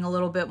is showing a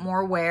little bit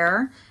more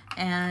wear,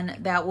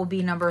 and that will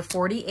be number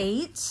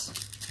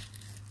 48.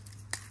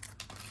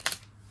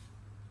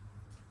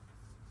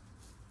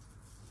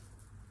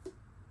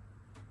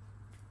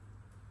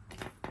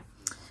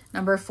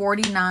 Number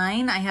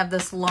 49, I have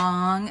this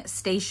long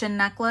station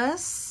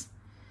necklace,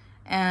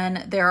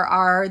 and there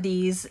are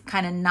these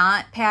kind of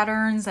knot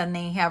patterns, and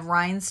they have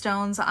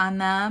rhinestones on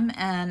them,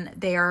 and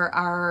they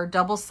are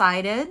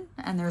double-sided,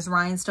 and there's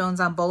rhinestones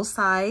on both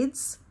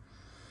sides.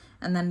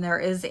 And then there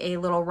is a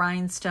little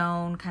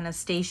rhinestone kind of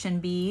station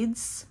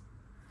beads.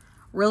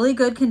 Really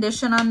good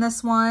condition on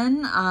this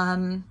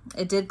one.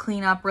 It did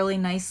clean up really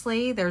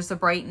nicely. There's the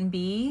Brighton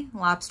B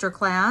lobster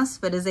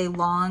clasp. It is a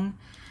long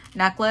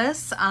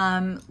necklace.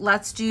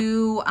 Let's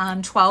do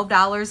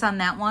 $12 on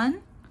that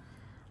one.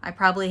 I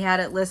probably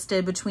had it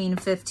listed between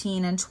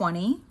 15 and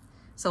 20.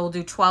 So we'll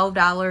do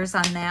 $12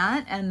 on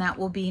that, and that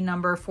will be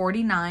number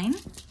 49.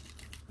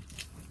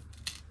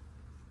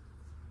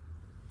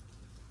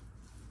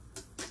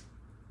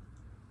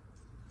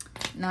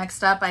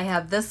 Next up, I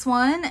have this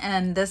one,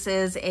 and this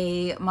is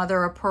a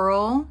mother of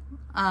pearl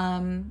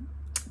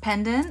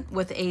pendant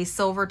with a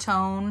silver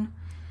tone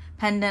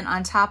pendant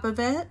on top of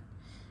it.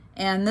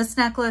 And this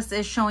necklace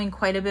is showing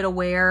quite a bit of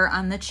wear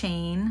on the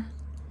chain.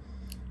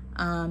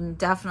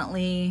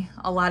 Definitely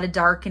a lot of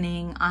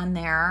darkening on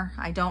there.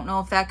 I don't know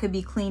if that could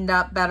be cleaned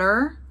up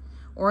better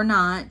or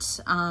not.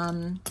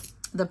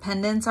 The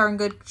pendants are in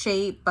good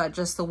shape, but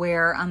just the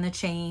wear on the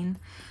chain.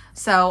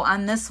 So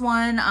on this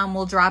one,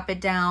 we'll drop it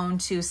down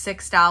to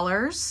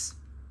 $6,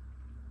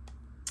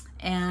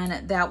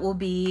 and that will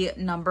be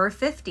number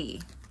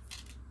 50.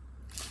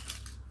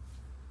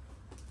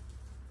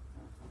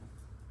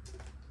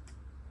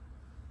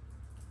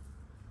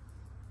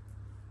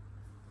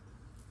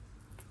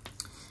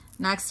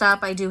 Next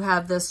up, I do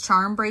have this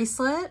charm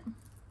bracelet.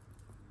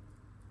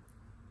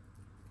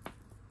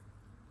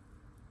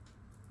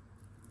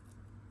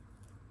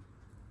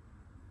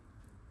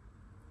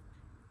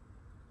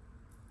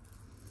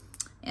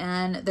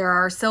 And there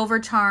are silver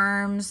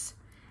charms,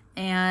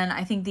 and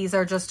I think these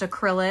are just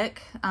acrylic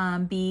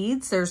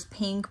beads. There's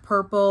pink,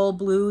 purple,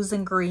 blues,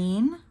 and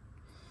green.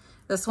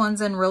 This one's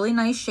in really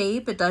nice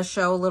shape. It does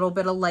show a little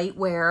bit of light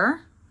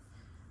wear,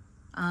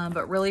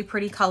 but really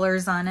pretty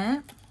colors on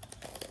it.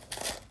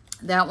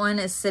 That one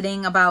is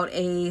sitting about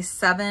a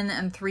 7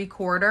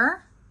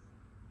 3/4.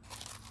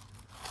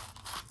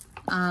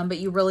 But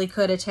you really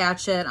could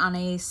attach it on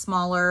a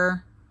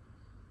smaller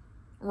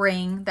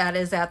ring that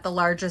is at the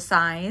largest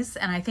size.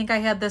 And I think I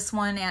had this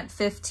one at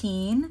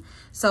 15.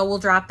 So we'll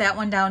drop that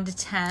one down to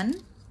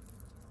 10.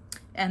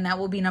 And that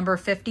will be number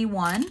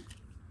 51.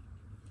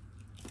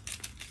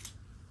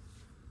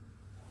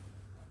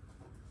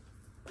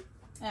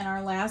 And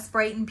our last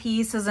Brighton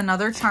piece is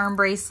another charm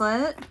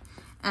bracelet.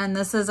 And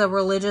this is a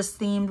religious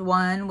themed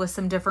one with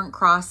some different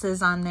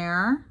crosses on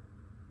there.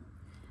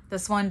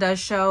 This one does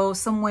show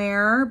some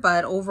wear,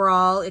 but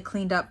overall it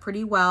cleaned up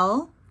pretty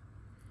well.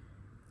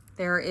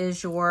 There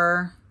is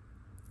your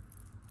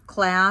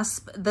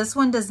clasp. This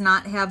one does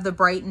not have the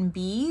Brighton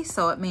B,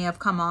 so it may have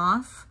come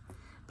off,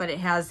 but it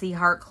has the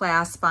heart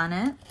clasp on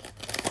it.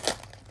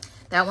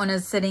 That one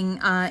is sitting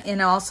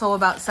in also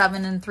about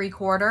 7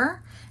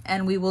 3/4,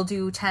 and we will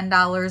do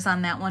 $10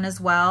 on that one as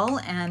well,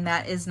 and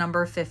that is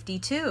number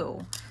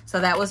 52. So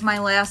that was my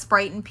last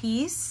Brighton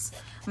piece.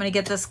 I'm gonna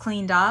get this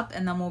cleaned up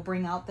and then we'll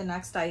bring out the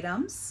next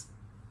items.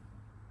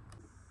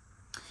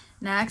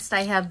 Next,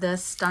 I have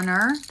this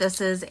stunner.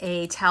 This is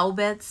a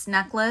Talbot's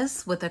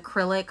necklace with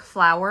acrylic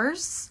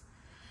flowers.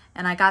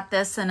 And I got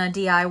this in a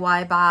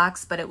DIY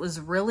box, but it was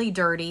really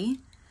dirty.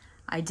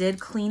 I did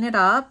clean it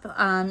up.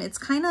 It's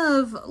kind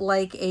of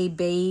like a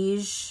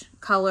beige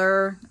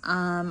color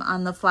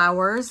on the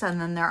flowers,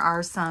 and then there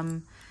are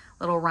some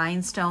little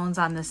rhinestones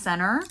on the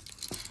center.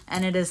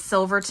 And it is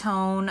silver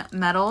tone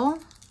metal.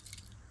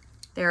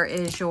 There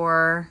is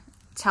your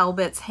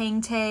Talbot's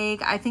hang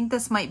tag. I think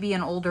this might be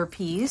an older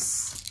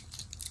piece.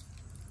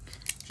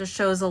 Just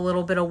shows a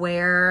little bit of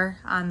wear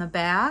on the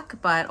back,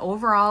 but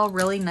overall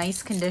really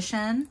nice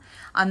condition.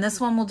 On this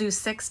one we'll do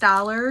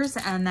 $6,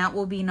 and that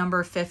will be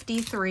number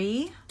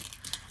 53.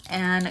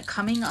 And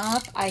coming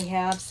up, I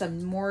have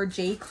some more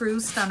J. Crew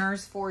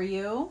stunners for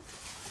you.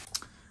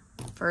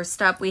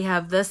 First up, we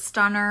have this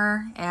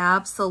stunner,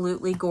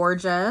 absolutely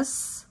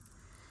gorgeous.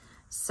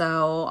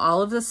 So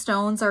all of the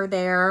stones are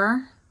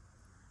there.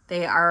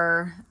 They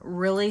are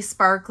really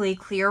sparkly,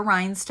 clear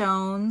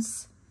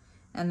rhinestones.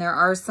 And there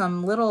are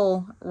some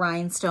little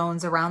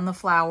rhinestones around the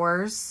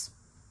flowers.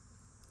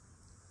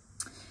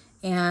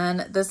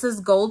 And this is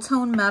gold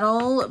tone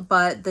metal,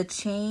 but the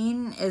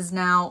chain is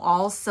now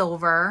all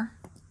silver.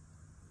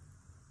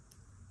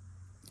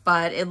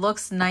 But it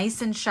looks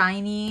nice and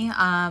shiny.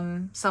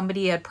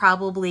 Somebody had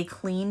probably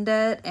cleaned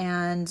it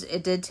and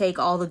it did take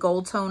all the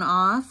gold tone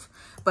off,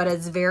 but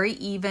it's very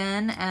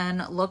even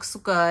and looks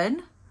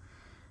good.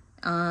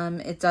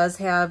 It does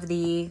have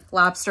the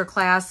lobster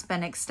clasp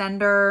and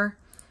extender.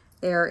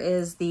 There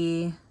is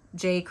the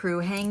J. Crew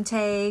hang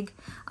tag,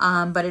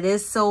 but it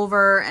is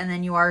silver, and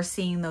then you are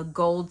seeing the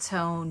gold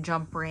tone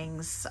jump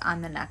rings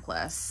on the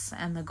necklace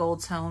and the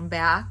gold tone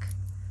back.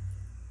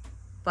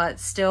 But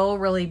still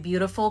really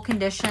beautiful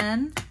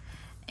condition.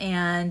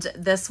 And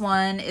this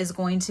one is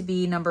going to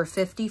be number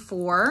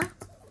 54.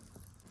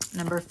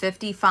 Number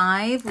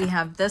 55, we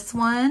have this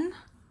one.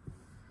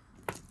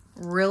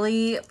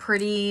 Really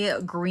pretty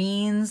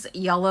greens,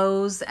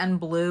 yellows, and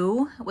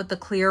blue with the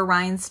clear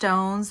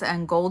rhinestones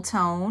and gold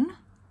tone.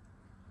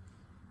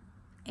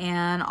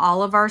 And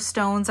all of our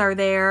stones are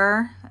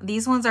there.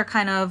 These ones are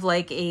kind of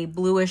like a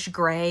bluish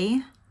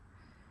gray.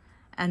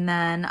 And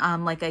then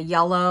like a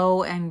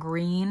yellow and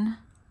green.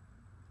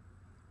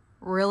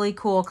 Really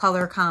cool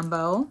color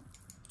combo.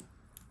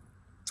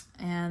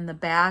 And the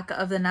back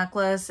of the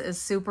necklace is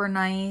super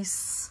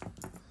nice.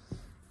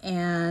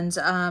 And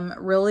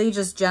really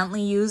just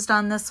gently used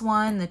on this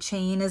one. The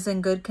chain is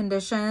in good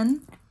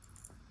condition.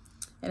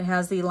 It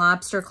has the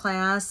lobster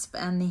clasp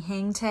and the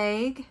hang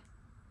tag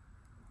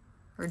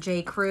for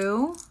J.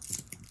 Crew.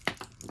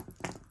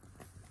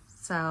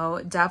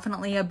 So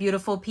definitely a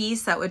beautiful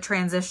piece that would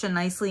transition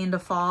nicely into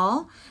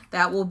fall.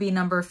 That will be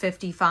number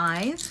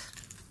 55.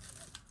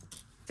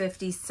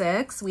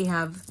 56, we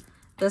have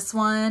this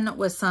one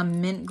with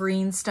some mint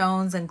green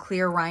stones and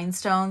clear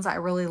rhinestones. I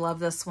really love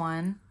this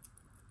one.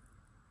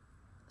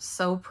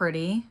 So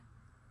pretty.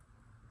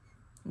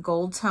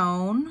 Gold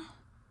tone.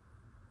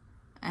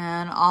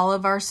 And all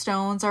of our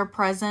stones are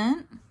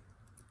present.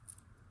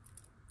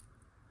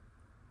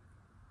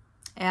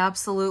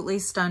 Absolutely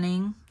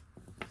stunning.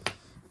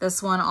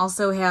 This one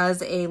also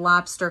has a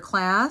lobster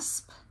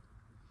clasp.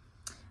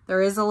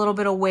 There is a little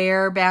bit of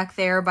wear back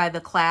there by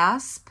the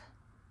clasp.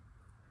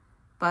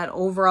 But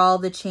overall,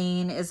 the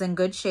chain is in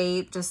good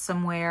shape. Just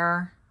some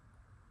wear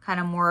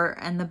kind of more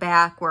in the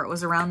back where it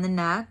was around the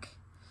neck.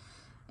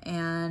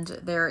 And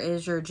there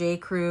is your J.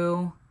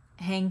 Crew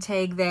hang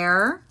tag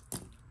there.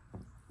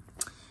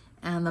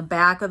 And the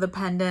back of the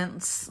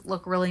pendants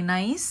look really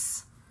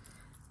nice.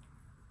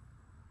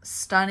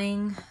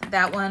 Stunning.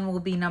 That one will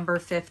be number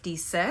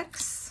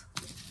 56.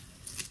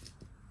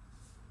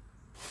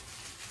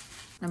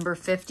 Number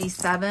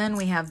 57,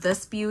 we have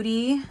this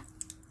beauty.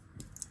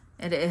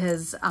 It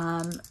is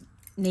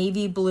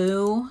navy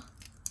blue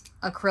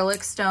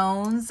acrylic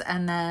stones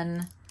and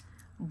then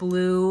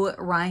blue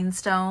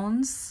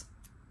rhinestones.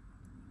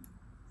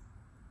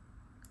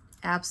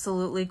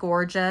 Absolutely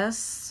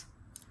gorgeous.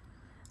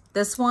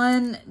 This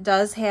one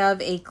does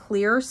have a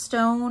clear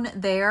stone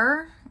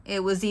there.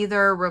 It was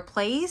either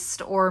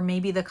replaced or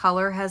maybe the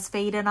color has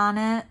faded on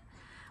it,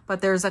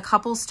 but there's a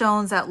couple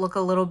stones that look a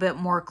little bit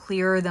more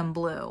clear than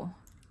blue.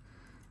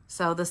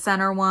 So the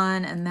center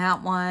one and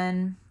that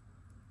one,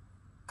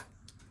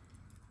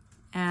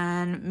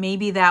 and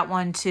maybe that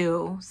one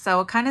too.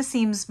 So it kind of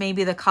seems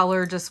maybe the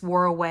color just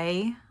wore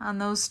away on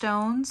those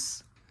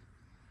stones,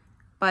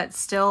 but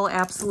still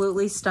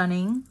absolutely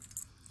stunning.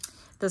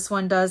 This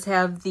one does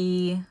have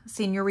the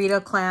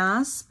Senorita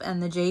clasp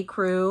and the J.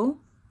 Crew.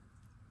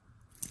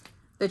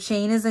 The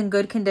chain is in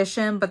good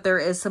condition, but there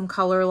is some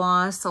color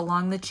loss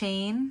along the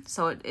chain,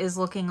 so it is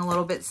looking a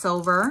little bit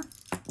silver.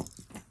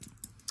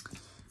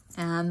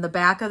 And the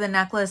back of the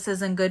necklace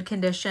is in good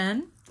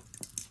condition.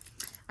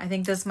 I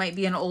think this might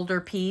be an older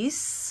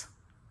piece,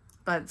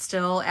 but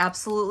still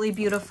absolutely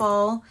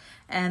beautiful.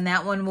 And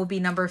that one will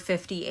be number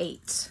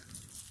 58.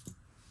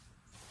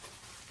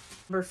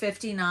 Number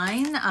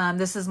 59,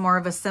 this is more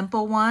of a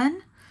simple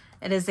one.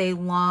 It is a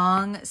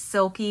long,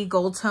 silky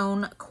gold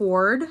tone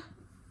cord.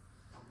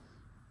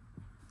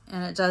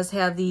 And it does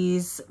have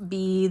these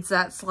beads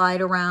that slide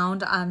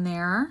around on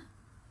there.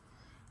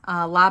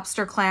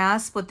 Lobster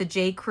clasp with the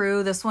J.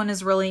 Crew. This one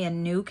is really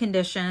in new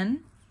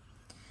condition.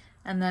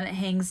 And then it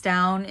hangs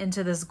down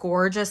into this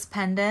gorgeous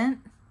pendant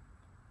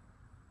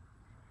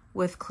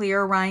with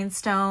clear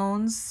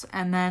rhinestones.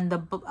 And then the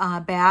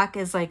back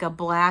is like a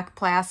black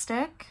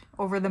plastic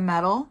over the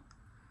metal.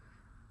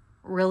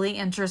 Really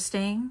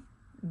interesting,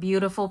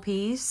 beautiful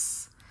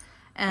piece.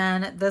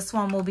 And this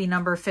one will be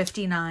number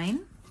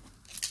 59.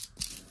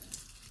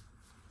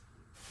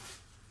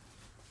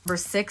 Number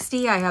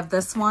 60, I have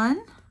this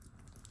one.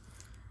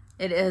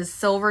 It is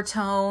silver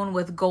tone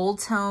with gold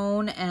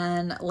tone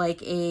and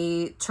like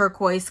a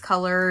turquoise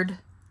colored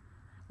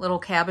little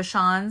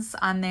cabochons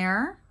on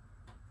there.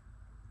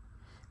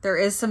 There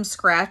is some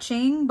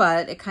scratching,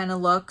 but it kind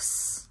of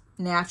looks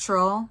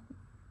natural,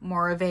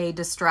 more of a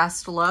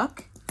distressed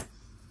look,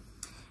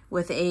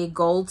 with a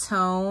gold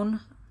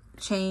tone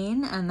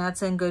chain, and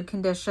that's in good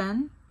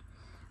condition.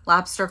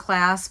 Lobster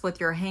clasp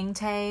with your hang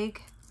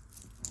tag.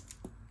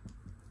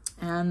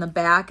 And the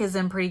back is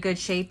in pretty good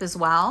shape as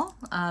well.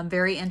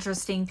 Very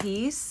interesting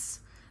piece.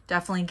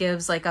 Definitely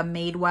gives like a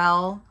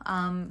Madewell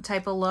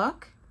type of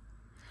look.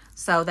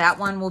 So that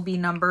one will be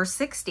number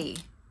 60.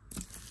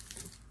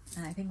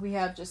 And I think we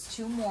have just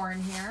two more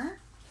in here.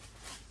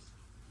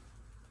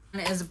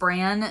 It is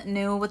brand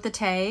new with the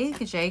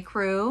tag, J.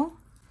 Crew.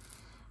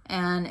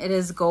 And it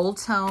is gold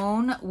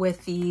tone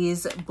with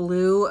these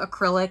blue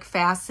acrylic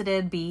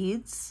faceted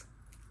beads.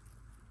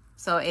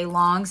 So a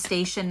long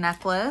station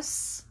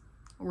necklace.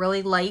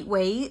 Really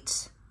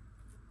lightweight,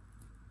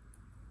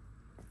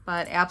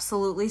 but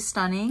absolutely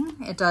stunning.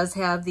 It does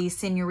have the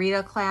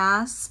Senorita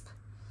clasp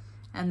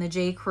and the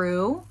J.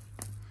 Crew,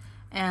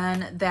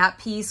 and that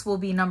piece will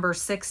be number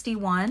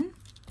 61.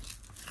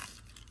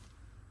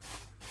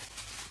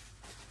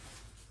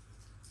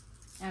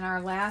 And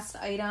our last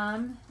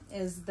item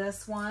is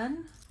this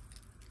one,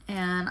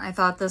 and I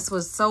thought this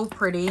was so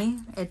pretty.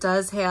 It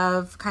does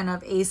have kind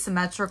of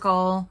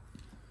asymmetrical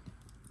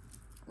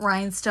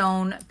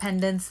rhinestone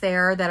pendants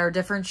there that are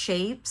different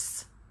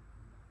shapes.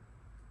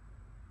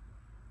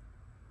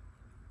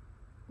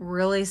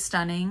 Really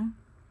stunning.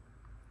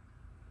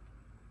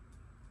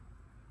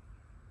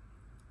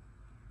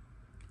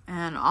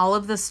 And all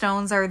of the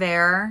stones are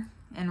there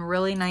in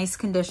really nice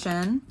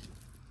condition.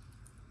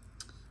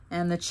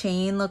 And the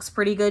chain looks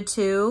pretty good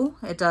too.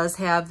 It does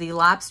have the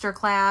lobster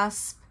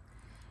clasp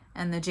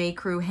and the J.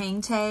 Crew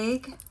hang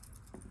tag.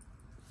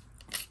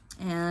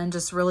 And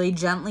just really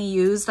gently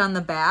used on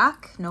the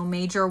back, no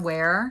major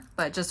wear,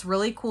 but just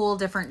really cool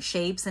different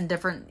shapes and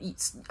different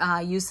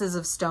uses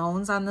of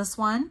stones on this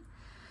one.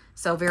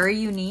 So very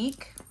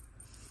unique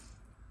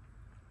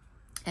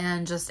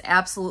and just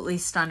absolutely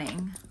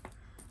stunning.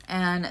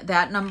 And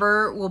that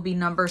number will be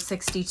number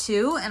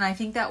 62. And I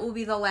think that will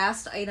be the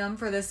last item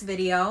for this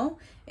video.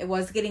 It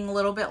was getting a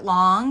little bit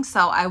long,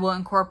 so I will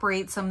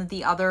incorporate some of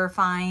the other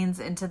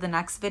finds into the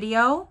next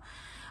video.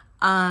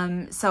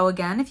 So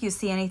again, if you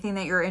see anything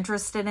that you're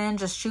interested in,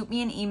 just shoot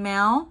me an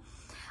email.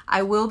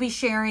 I will be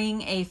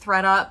sharing a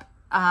ThredUp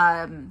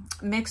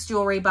mixed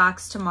jewelry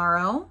box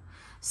tomorrow,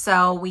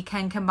 so we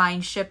can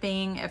combine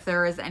shipping if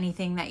there is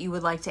anything that you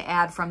would like to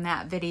add from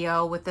that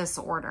video with this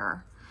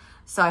order.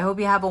 So I hope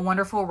you have a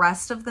wonderful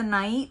rest of the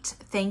night.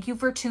 Thank you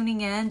for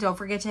tuning in. Don't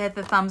forget to hit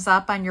the thumbs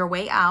up on your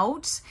way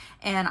out,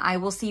 and I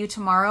will see you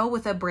tomorrow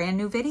with a brand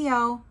new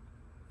video.